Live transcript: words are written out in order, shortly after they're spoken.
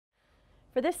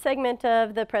For this segment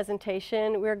of the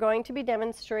presentation, we're going to be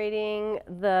demonstrating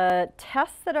the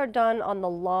tests that are done on the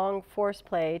long force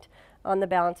plate on the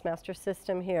Balance Master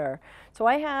system here. So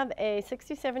I have a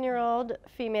 67-year-old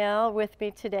female with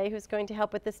me today who's going to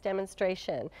help with this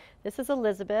demonstration. This is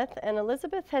Elizabeth, and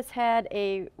Elizabeth has had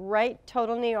a right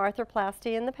total knee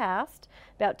arthroplasty in the past,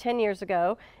 about 10 years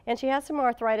ago, and she has some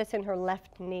arthritis in her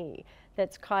left knee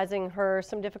that's causing her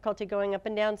some difficulty going up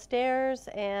and down stairs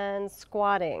and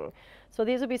squatting. So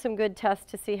these will be some good tests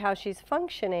to see how she's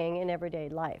functioning in everyday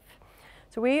life.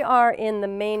 So we are in the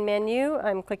main menu.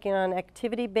 I'm clicking on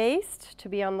Activity Based to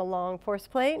be on the long force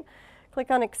plate. Click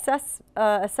on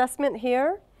Assessment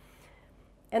here.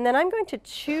 And then I'm going to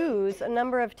choose a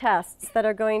number of tests that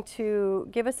are going to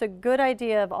give us a good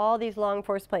idea of all these long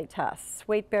force plate tests.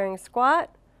 Weight-bearing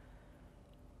squat,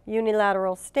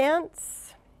 unilateral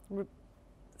stance,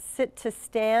 sit to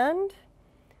stand,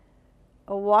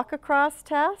 a walk across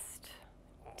test,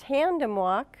 tandem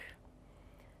walk,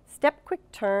 step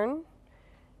quick turn,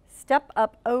 step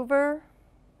up over,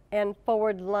 and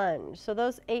forward lunge. So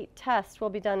those 8 tests will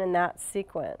be done in that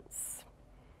sequence.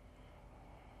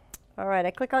 All right,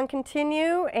 I click on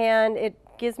continue and it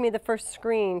gives me the first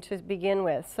screen to begin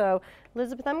with. So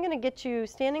Elizabeth, I'm going to get you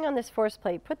standing on this force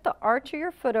plate. Put the arch of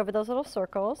your foot over those little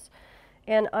circles,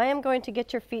 and I am going to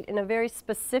get your feet in a very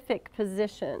specific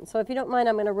position. So if you don't mind,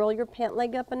 I'm going to roll your pant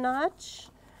leg up a notch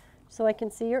so I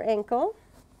can see your ankle.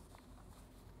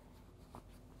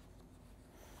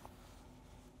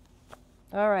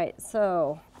 All right,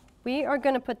 so we are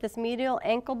going to put this medial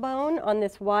ankle bone on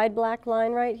this wide black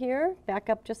line right here. Back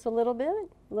up just a little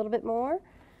bit more.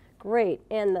 Great,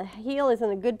 and the heel is in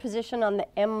a good position on the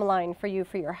M line for you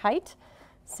for your height.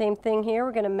 Same thing here,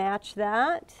 we're going to match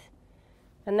that.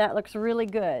 And that looks really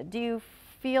good. Do you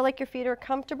feel like your feet are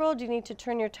comfortable? Do you need to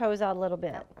turn your toes out a little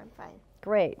bit? No, I'm fine.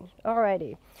 Great, all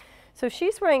righty. So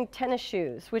she's wearing tennis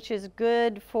shoes, which is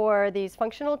good for these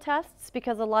functional tests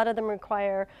because a lot of them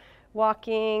require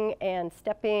walking and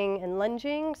stepping and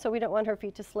lunging, so we don't want her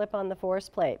feet to slip on the force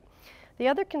plate. The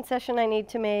other concession I need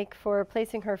to make for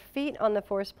placing her feet on the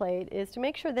force plate is to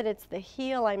make sure that it's the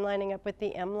heel I'm lining up with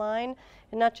the M line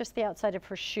and not just the outside of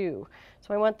her shoe.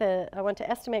 So I want to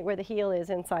estimate where the heel is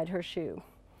inside her shoe.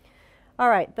 All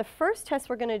right, the first test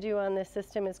we're going to do on this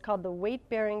system is called the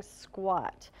weight-bearing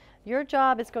squat. Your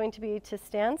job is going to be to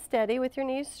stand steady with your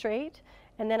knees straight,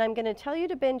 and then I'm going to tell you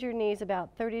to bend your knees about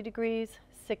 30 degrees,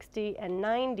 60, and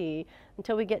 90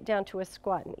 until we get down to a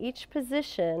squat. In each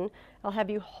position, I'll have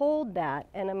you hold that,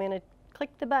 and I'm going to click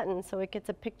the button so it gets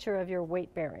a picture of your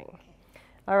weight bearing.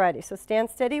 Alrighty, so stand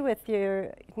steady with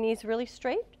your knees really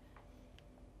straight.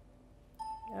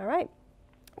 All right,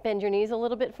 bend your knees a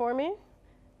little bit for me,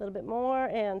 a little bit more,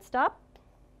 and stop.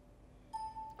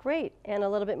 Great, and a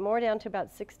little bit more down to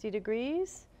about 60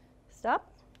 degrees. Stop.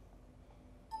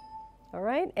 All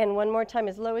right, and one more time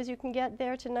as low as you can get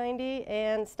there to 90,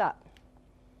 and stop.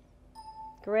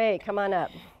 Great, come on up.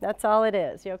 That's all it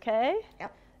is. You okay?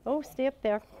 Yep. Oh, stay up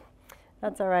there.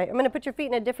 That's all right. I'm going to put your feet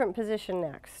in a different position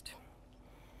next.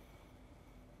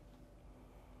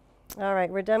 All right,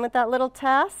 we're done with that little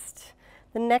test.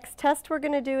 The next test we're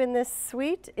going to do in this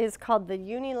suite is called the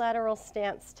unilateral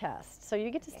stance test. So you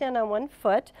get to stand on one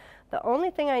foot. The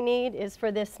only thing I need is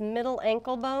for this middle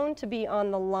ankle bone to be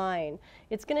on the line.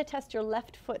 It's going to test your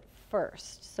left foot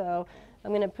first. So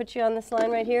I'm going to put you on this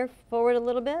line right here, forward a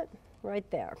little bit, right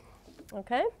there.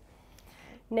 Okay?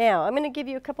 Now, I'm going to give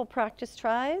you a couple practice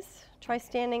tries. Try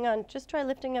standing on, just try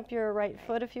lifting up your right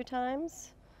foot a few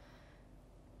times.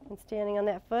 And standing on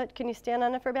that foot. Can you stand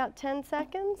on it for about 10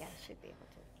 seconds? Yeah, I should be able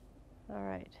to. All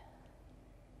right.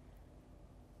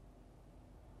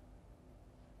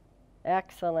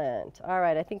 Excellent. All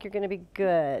right, I think you're going to be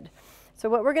good. So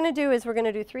what we're going to do is we're going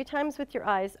to do 3 times with your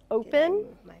eyes open. Did I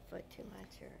move my foot too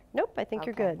much? Or? Nope, I think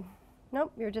you're Okay. good.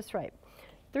 Nope, you're just right.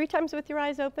 3 times with your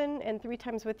eyes open and 3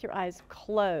 times with your eyes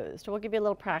closed. We'll give you a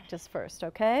little practice first,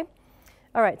 okay?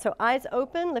 All right, so eyes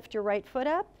open, lift your right foot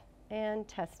up, and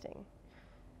testing.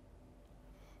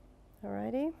 All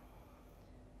righty.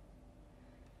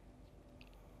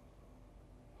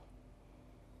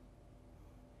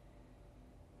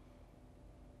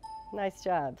 Nice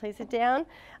job. Place it down.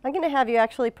 I'm going to have you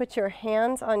actually put your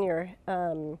hands on your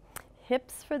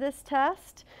hips for this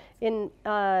test. In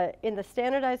the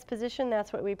standardized position,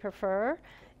 that's what we prefer.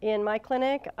 In my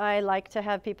clinic, I like to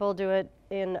have people do it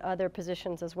in other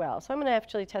positions as well. So I'm going to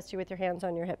actually test you with your hands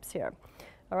on your hips here.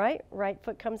 All right, right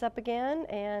foot comes up again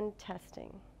and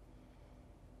testing.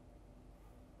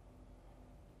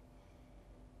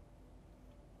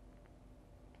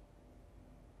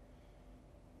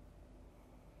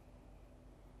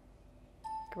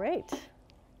 Great.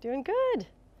 Doing good.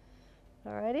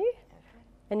 All righty. Okay.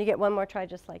 And you get one more try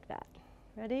just like that.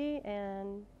 Ready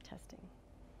and testing.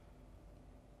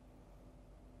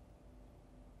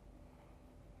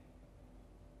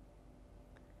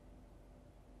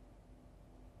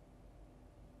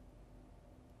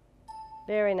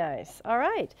 Very nice. All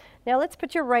right. Now let's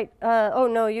put your right, oh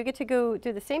no, you get to go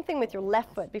do the same thing with your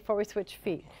left foot before we switch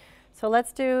feet. So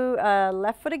let's do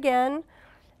left foot again.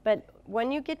 But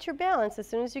when you get your balance, as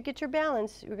soon as you get your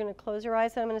balance, you're going to close your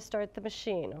eyes and I'm going to start the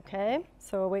machine, okay?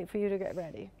 So I'll wait for you to get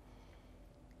ready.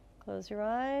 Close your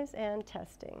eyes and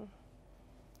testing.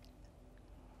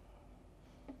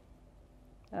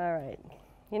 All right.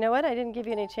 You know what? I didn't give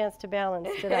you any chance to balance,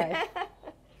 did I?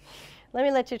 Let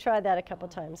me let you try that a couple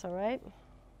times, all right?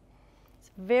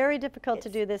 It's very difficult to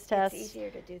do this test. It's easier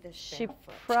to do this She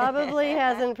barefoot. probably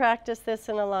hasn't practiced this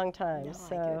in a long time. No,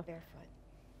 so. I do it barefoot.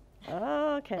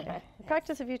 Okay.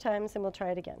 Practice a few times and we'll try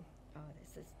it again. Oh,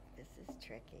 this is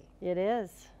tricky. It is.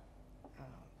 Oh,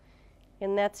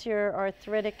 And that's your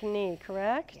arthritic knee,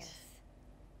 correct? yes.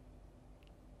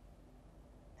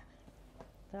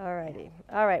 All righty.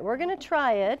 All right, we're going to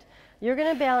try it. You're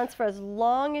going to balance for as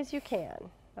long as you can.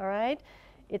 All right?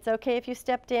 It's okay if you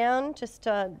step down. Just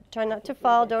try not to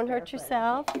fall. Don't hurt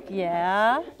yourself.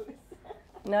 Yeah.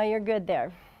 No, you're good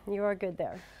there. You are good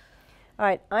there. All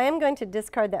right, I am going to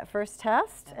discard that first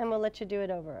test, and we'll let you do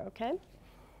it over, okay?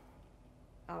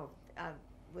 Oh,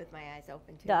 with my eyes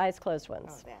open too? The eyes closed Oh,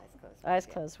 ones. the eyes closed. Eyes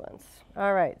yeah. closed ones.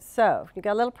 All right, so you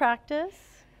got a little practice.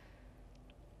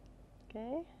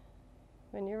 Okay,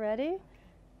 when you're ready,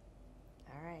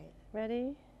 All right.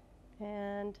 ready,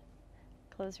 and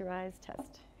close your eyes,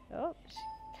 test. Oh,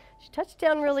 she touched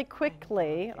down really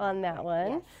quickly on that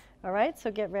one. Yes. All right, so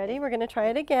get ready. We're going to try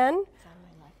it again. It's on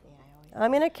my left knee. I always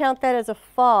I'm going to count that as a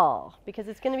fall because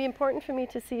it's going to be important for me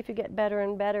to see if you get better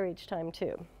and better each time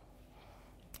too.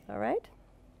 All right?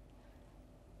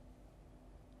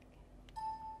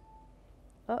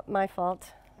 Oh, my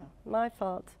fault. My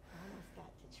fault. I almost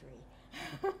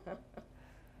got the tree.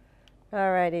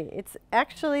 All righty. It's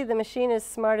actually, the machine is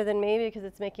smarter than me because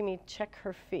it's making me check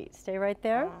her feet. Stay right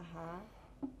there. Uh-huh.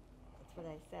 That's what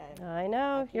I said. I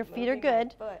know. I Your keep feet are moving my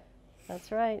good. foot.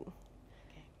 That's right.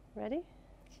 Okay. Ready?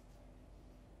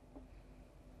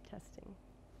 Testing.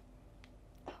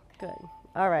 Good.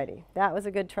 All righty. That was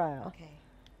a good trial. Okay.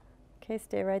 Okay,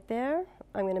 stay right there.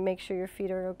 I'm going to make sure your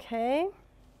feet are okay.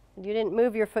 You didn't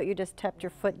move your foot, you just tapped your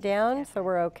foot down, so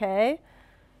we're okay.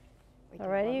 We do All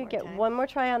righty, one you more get time? one more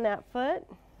try on that foot.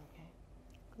 Okay.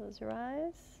 Close your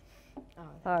eyes. Oh,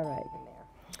 All that's right.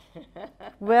 in there.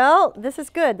 Well, this is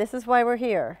good. This is why we're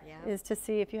here, Yeah. is to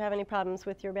see if you have any problems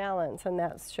with your balance, and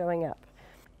that's showing up.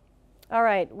 All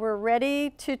right, we're ready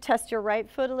to test your right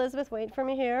foot, Elizabeth. Wait for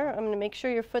me here. I'm going to make sure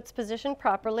your foot's positioned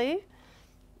properly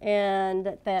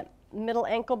and that middle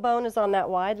ankle bone is on that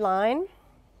wide line.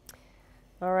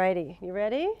 All righty, you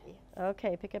ready? Yeah.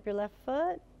 Okay, pick up your left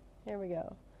foot. Here we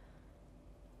go.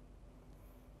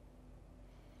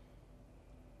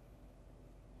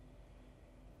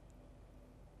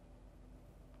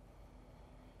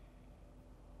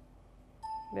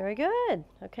 Very good.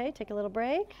 Okay, take a little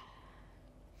break.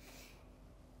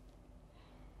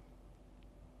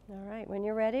 All right, when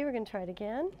you're ready, we're going to try it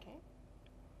again. Okay.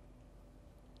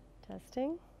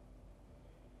 Testing.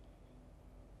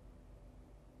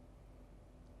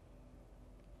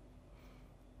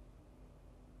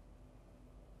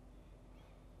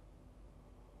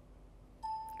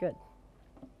 Good.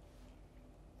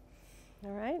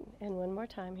 All right, and one more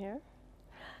time here.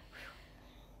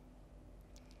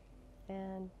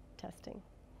 And testing.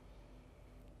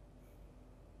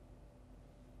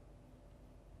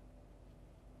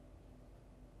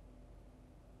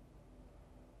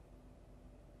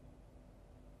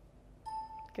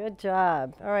 Good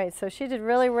job. All right, so she did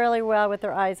really, really well with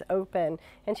her eyes open.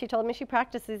 And she told me she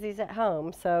practices these at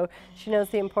home, so she knows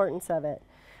the importance of it.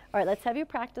 All right, let's have you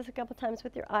practice a couple times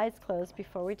with your eyes closed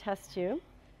before we test you.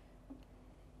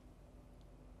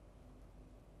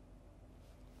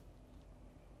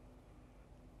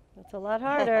 It's a lot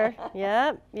harder.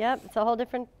 Yep, it's a whole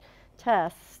different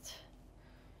test.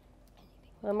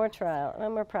 One more trial,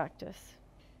 one more practice.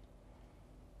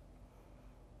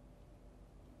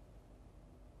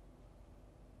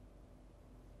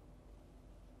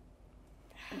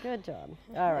 Good job.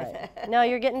 All right. No,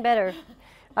 you're getting better.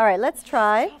 All right, let's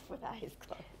try. Tough with eyes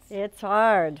closed. It's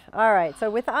hard. All right, so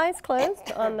with eyes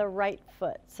closed on the right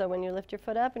foot. So when you lift your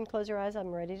foot up and close your eyes,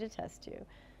 I'm ready to test you.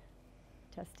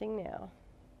 Testing now.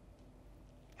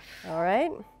 All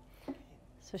right.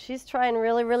 So she's trying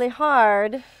really, really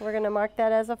hard. We're going to mark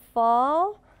that as a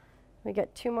fall. We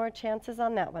got 2 more chances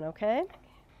on that one, okay?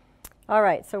 All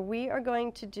right, so we are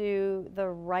going to do the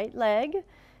right leg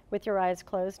with your eyes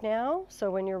closed now.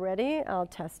 So when you're ready, I'll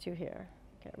test you here.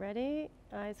 Get ready,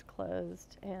 eyes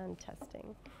closed, and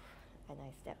testing. And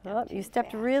I stepped Oh, up you too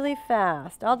stepped fast. really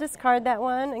fast. I'll discard that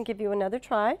one and give you another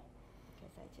try.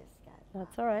 Because I just got,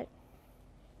 That's all right.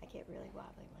 I get really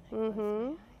wobbly when I close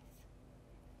my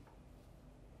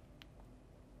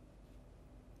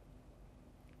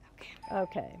eyes.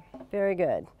 Okay. Okay, very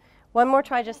good. One more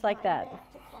try just like that.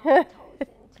 Toes into.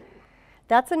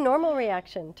 That's a normal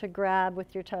reaction to grab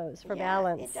with your toes for Yeah,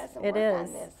 balance. It doesn't It work is.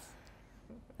 on this.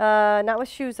 Not with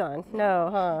shoes on. No,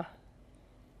 huh?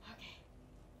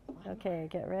 Okay. Okay,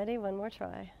 get ready. One more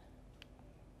try.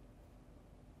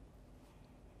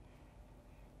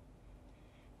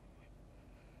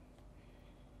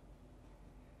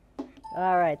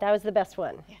 All right, that was the best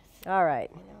one. Yes. All right,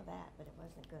 I know that, but it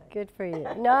wasn't good. good for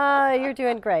you. No, you're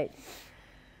doing great.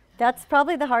 That's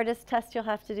probably the hardest test you'll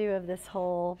have to do of this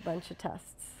whole bunch of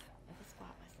tests. But the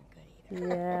squat wasn't good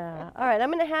either. Yeah. All right, I'm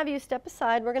going to have you step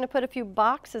aside. We're going to put a few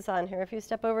boxes on here. If you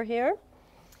step over here,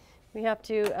 we have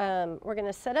to, we're going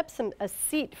to set up a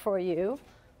seat for you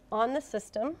on the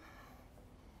system.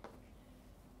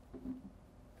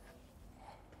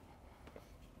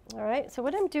 All right, so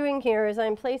what I'm doing here is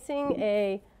I'm placing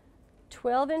a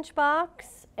 12-inch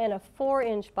box and a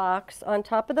 4-inch box on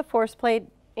top of the force plate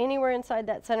anywhere inside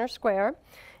that center square.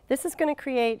 This is going to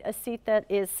create a seat that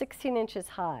is 16 inches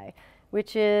high,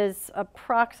 which is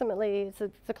approximately, it's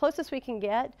the closest we can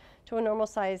get to a normal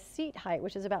size seat height,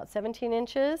 which is about 17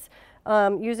 inches,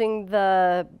 using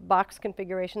the box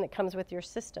configuration that comes with your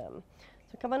system.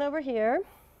 So come on over here.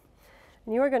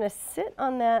 And you are going to sit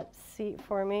on that seat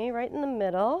for me, right in the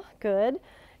middle. Good.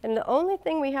 And the only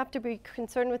thing we have to be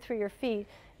concerned with for your feet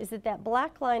is that that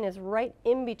black line is right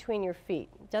in between your feet.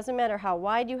 It doesn't matter how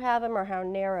wide you have them or how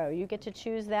narrow. You get to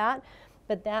choose that,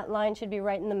 but that line should be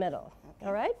right in the middle. Okay.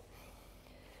 All right?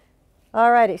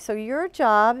 All righty. So your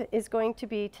job is going to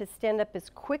be to stand up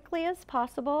as quickly as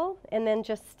possible and then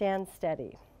just stand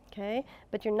steady. Okay?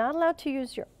 But you're not allowed to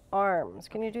use your arms.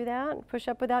 Can you do that? Push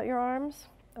up without your arms?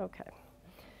 Okay.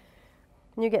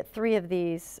 And you get 3 of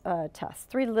these tests,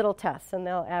 3 little tests, and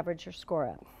they'll average your score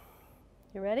up.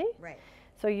 You ready? Right.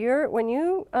 So when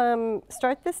you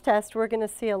start this test, we're going to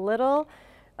see a little,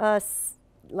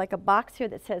 like a box here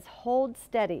that says hold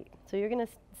steady. So you're going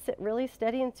to sit really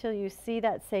steady until you see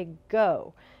that say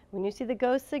go. When you see the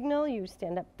go signal, you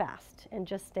stand up fast and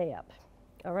just stay up.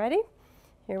 All righty?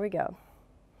 Here we go.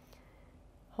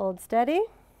 Hold steady.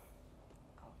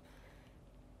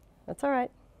 That's all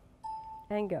right.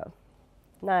 And go.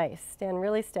 Nice. Stand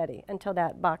really steady until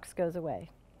that box goes away.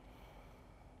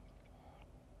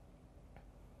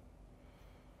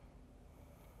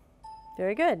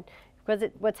 Very good. Because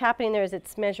what's happening there is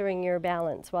it's measuring your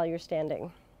balance while you're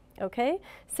standing. Okay?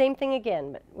 Same thing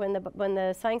again, but when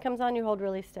the sign comes on, you hold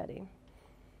really steady.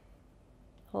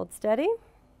 Hold steady.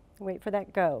 Wait for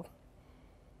that go.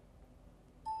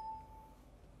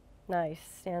 Nice.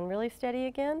 Stand really steady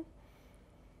again.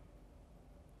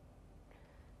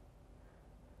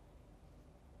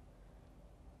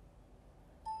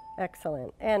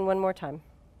 Excellent. And one more time.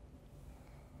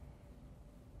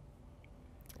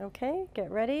 Okay,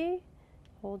 get ready.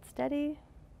 Hold steady.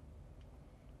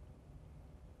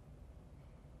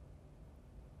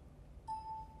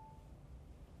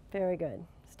 Very good.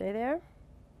 Stay there.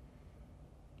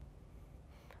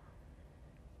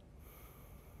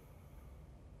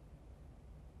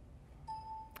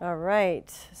 All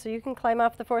right, so you can climb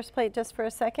off the force plate just for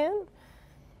a second.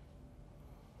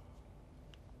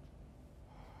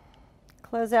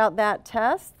 Close out that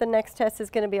test. The next test is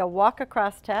going to be a walk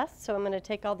across test. So I'm going to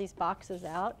take all these boxes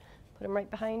out, put them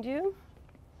right behind you.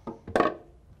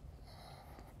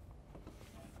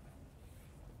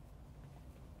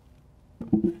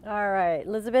 All right,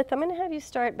 Elizabeth, I'm going to have you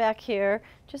start back here,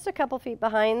 just a couple feet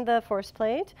behind the force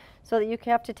plate, so that you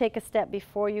have to take a step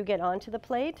before you get onto the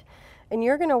plate. And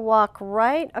you're going to walk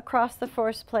right across the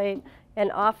force plate and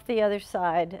off the other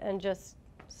side and just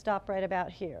stop right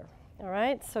about here. All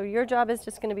right, so your job is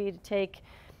just going to be to take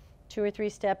 2 or 3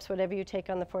 steps, whatever you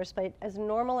take on the force plate, as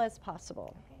normal as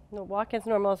possible. Okay. Walk as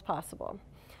normal as possible.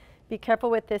 Be careful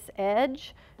with this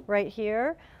edge right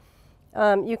here.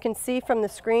 You can see from the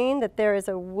screen that there is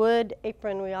a wood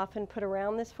apron we often put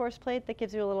around this force plate that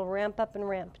gives you a little ramp up and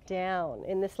ramp down.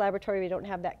 In this laboratory, we don't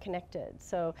have that connected.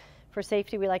 So for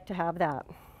safety, we like to have that.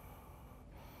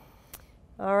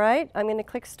 All right, I'm going to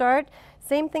click start.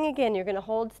 Same thing again. You're going to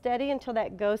hold steady until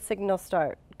that go signal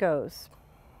goes.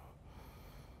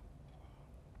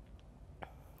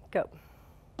 Go.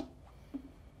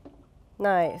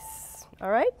 Nice. All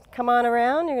right, come on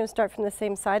around. You're going to start from the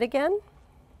same side again.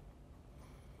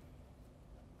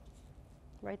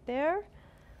 Right there.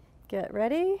 Get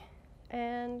ready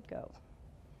and go.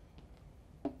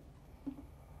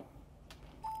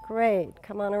 Great.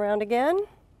 Come on around again.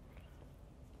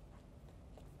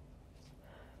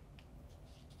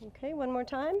 Okay, one more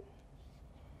time.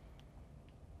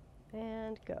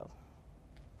 And go.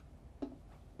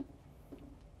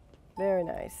 Very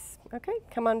nice. Okay,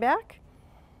 come on back.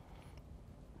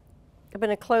 I'm going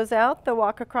to close out the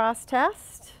walk across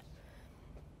test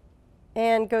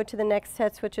and go to the next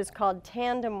test, which is called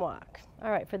tandem walk.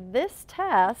 All right, for this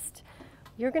test,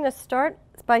 you're going to start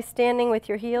by standing with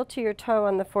your heel to your toe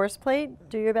on the force plate.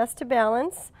 Do your best to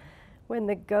balance. When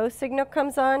the go signal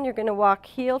comes on, you're going to walk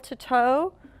heel to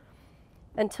toe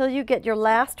until you get your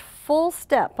last full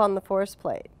step on the force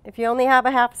plate. If you only have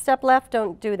a half step left,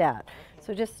 don't do that.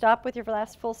 So just stop with your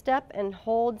last full step and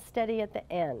hold steady at the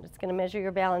end. It's going to measure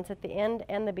your balance at the end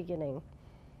and the beginning.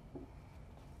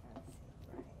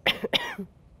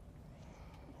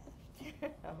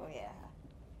 Oh, yeah.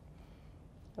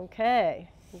 Okay,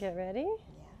 get ready.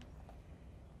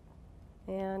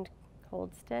 Yeah. And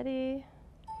hold steady.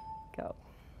 Go.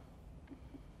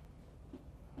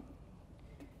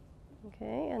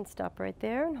 Okay, and stop right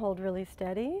there and hold really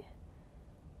steady.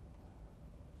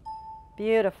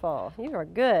 Beautiful. You are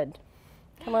good.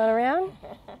 Come on around.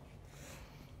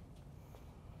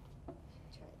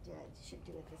 Should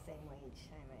do it the same way each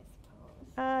time, I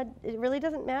suppose. It really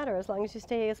doesn't matter as long as you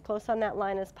stay as close on that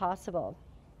line as possible.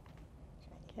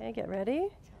 Okay, get ready. Toe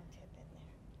tip in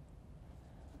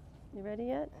there. You ready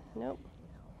yet? Nope.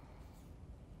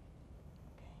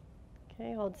 No.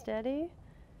 Okay, hold steady.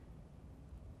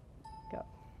 Go.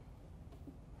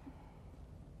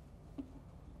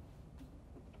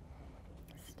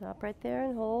 Stop right there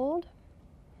and hold.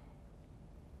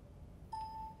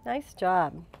 Nice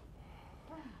job.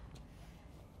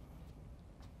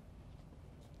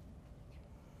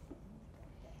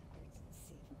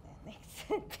 See if that makes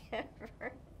it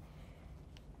different.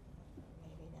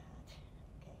 Maybe not.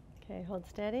 Okay. Okay, hold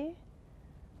steady.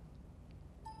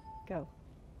 Go.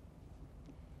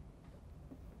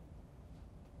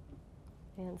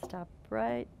 And stop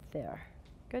right there.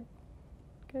 Good,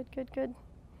 good, good, good.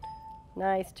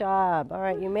 Nice job. All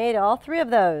right, you made all three of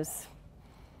those.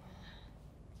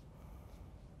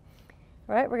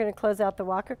 All right, we're going to close out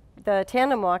the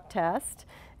tandem walk test,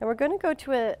 and we're going to go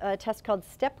to a test called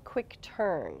step quick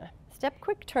turn. Step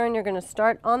quick turn, you're going to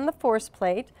start on the force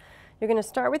plate. You're going to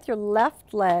start with your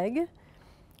left leg,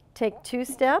 take 2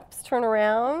 steps, turn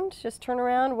around, just turn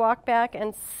around, walk back,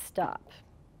 and stop.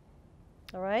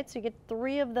 All right, so you get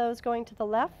 3 of those going to the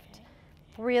left,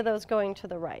 3 of those going to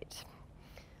the right.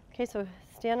 Okay, so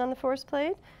stand on the force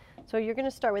plate. So you're going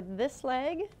to start with this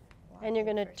leg, and you're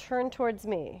going to turn towards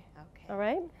me. Okay. All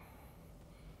right?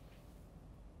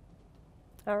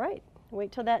 All right.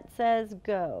 Wait till that says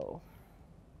go.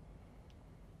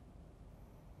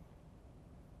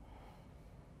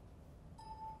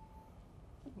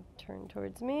 Turn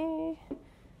towards me.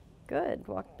 Good.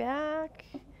 Walk back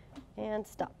and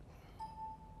stop.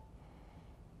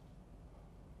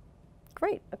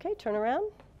 Great. Okay, turn around.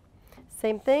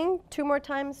 Same thing, 2 more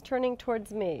times turning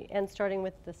towards me and starting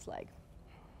with this leg.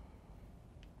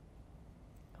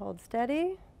 Hold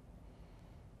steady.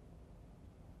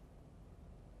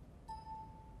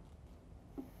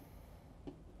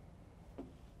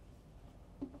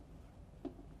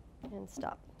 And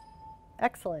stop.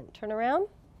 Excellent. Turn around.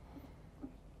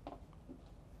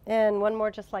 And 1 more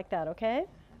just like that, okay?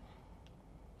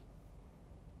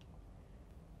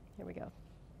 Here we go.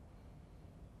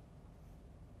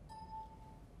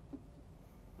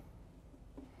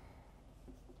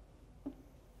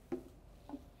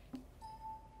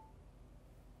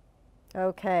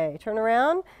 Okay, turn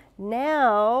around.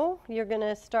 Now you're going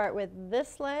to start with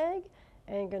this leg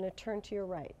and you're going to turn to your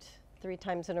right 3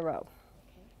 times in a row.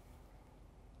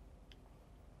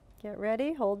 Okay. Get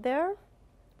ready, hold there,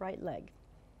 right leg.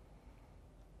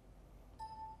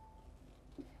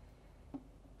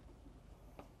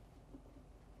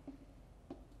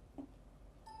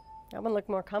 That one looked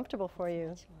more comfortable for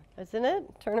you, isn't it?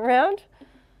 Turn around.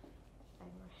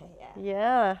 Yeah.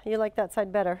 Yeah, you like that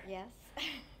side better. Yes.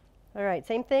 All right,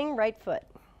 same thing, right foot.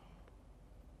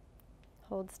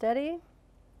 Hold steady.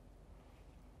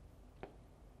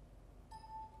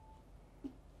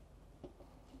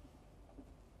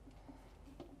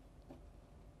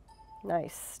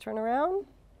 Nice. Turn around,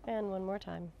 and 1 more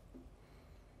time.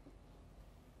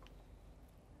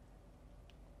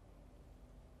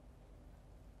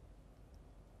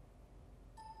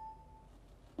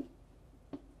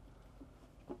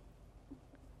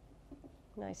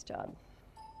 Nice job.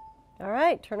 All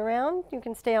right, turn around. You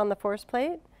can stay on the force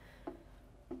plate.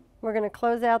 We're going to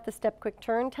close out the step quick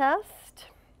turn test.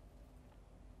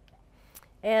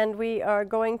 And we are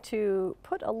going to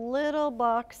put a little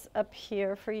box up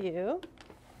here for you.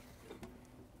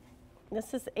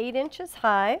 This is 8 inches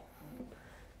high.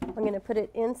 I'm going to put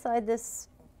it inside this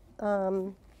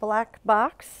black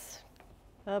box,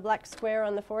 black square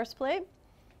on the force plate.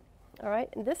 All right,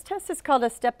 and this test is called a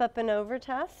step up and over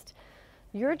test.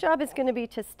 Your job is going to be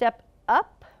to step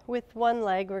up with one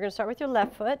leg. We're going to start with your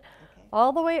left foot,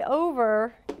 all the way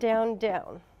over, down,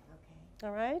 down.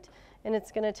 All right, and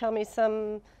it's going to tell me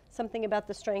something about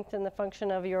the strength and the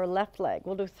function of your left leg.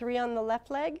 We'll do 3 on the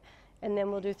left leg, and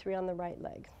then we'll do 3 on the right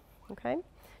leg. Okay?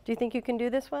 Do you think you can do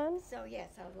this one? So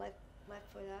yes, I'll left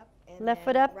foot up and Left then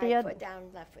foot up, right foot down,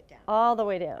 left foot down. all the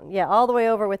way down. Yeah, all the way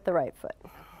over with the right foot.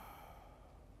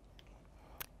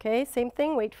 Okay, same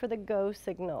thing, wait for the go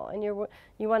signal. And you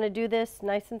want to do this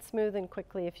nice and smooth and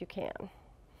quickly if you can.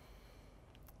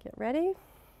 Get ready.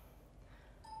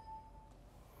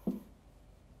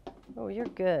 Oh, you're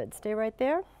good. Stay right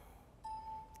there.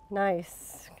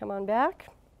 Nice. Come on back.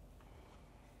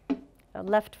 Now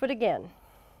left foot again.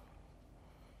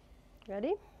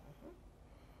 Ready?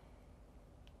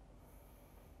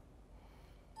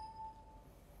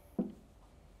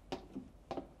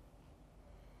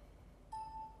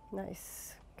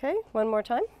 Nice. Okay, one more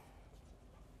time.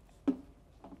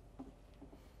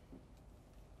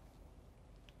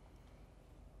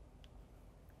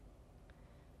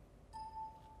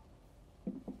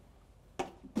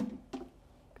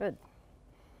 Good.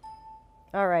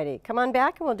 All righty, come on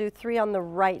back and we'll do 3 on the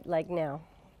right leg now.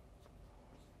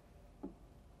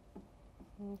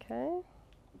 Okay.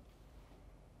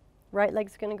 Right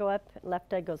leg's going to go up,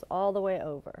 left leg goes all the way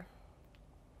over.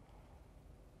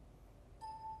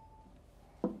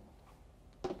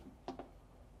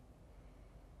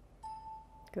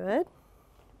 Good.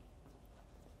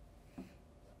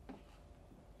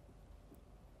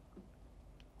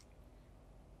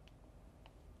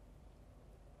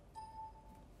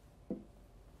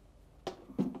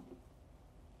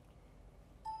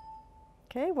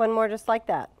 Okay, one more just like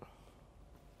that.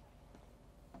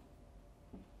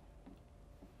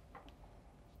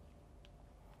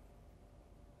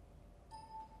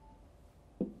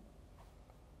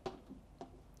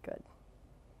 Good.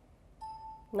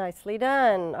 Nicely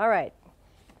done. All right.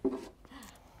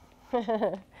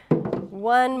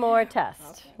 One more test.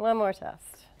 Okay. One more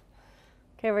test.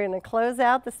 Okay, we're going to close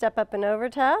out the step up and over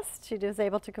test. She was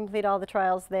able to complete all the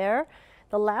trials there.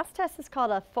 The last test is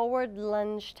called a forward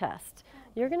lunge test.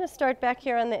 You're going to start back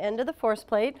here on the end of the force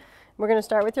plate. We're going to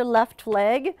start with your left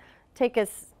leg. Take a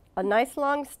nice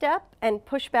long step and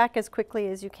push back as quickly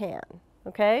as you can.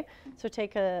 Okay? So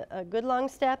take a good long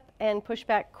step and push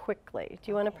back quickly. Do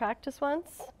you want to practice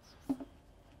once?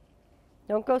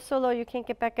 Don't go so low you can't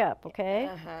get back up, okay?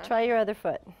 Try your other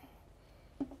foot.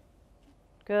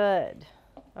 Good.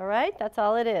 All right? That's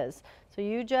all it is. So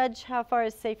you judge how far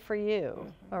is safe for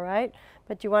you, all right?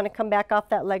 But you want to come back off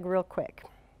that leg real quick.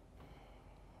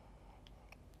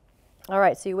 All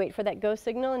right, so you wait for that go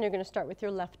signal and you're going to start with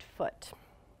your left foot.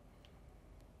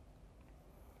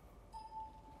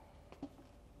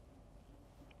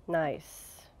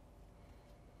 Nice.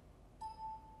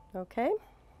 Okay.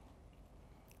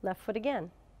 Left foot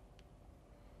again.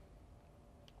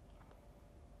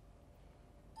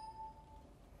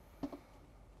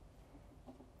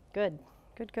 Good,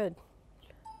 good, good.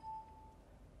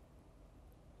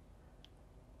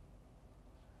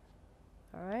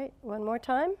 All right, one more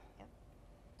time. Yep.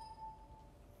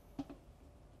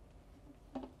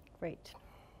 Great.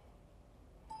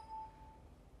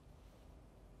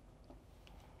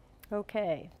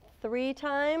 Okay, 3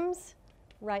 times,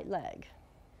 right leg.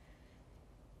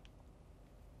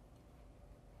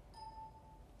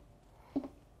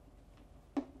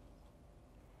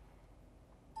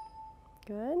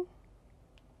 Good.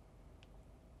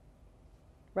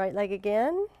 Right leg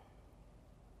again.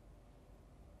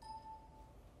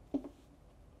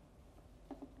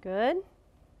 Good.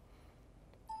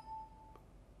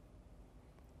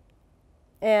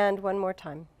 And one more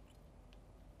time.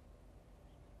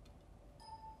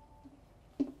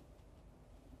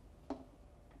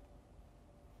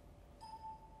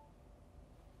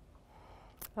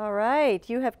 All right,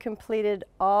 you have completed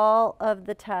all of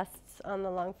the tests on the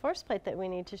long force plate that we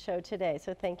need to show today.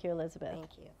 So thank you, Elizabeth.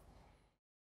 Thank you.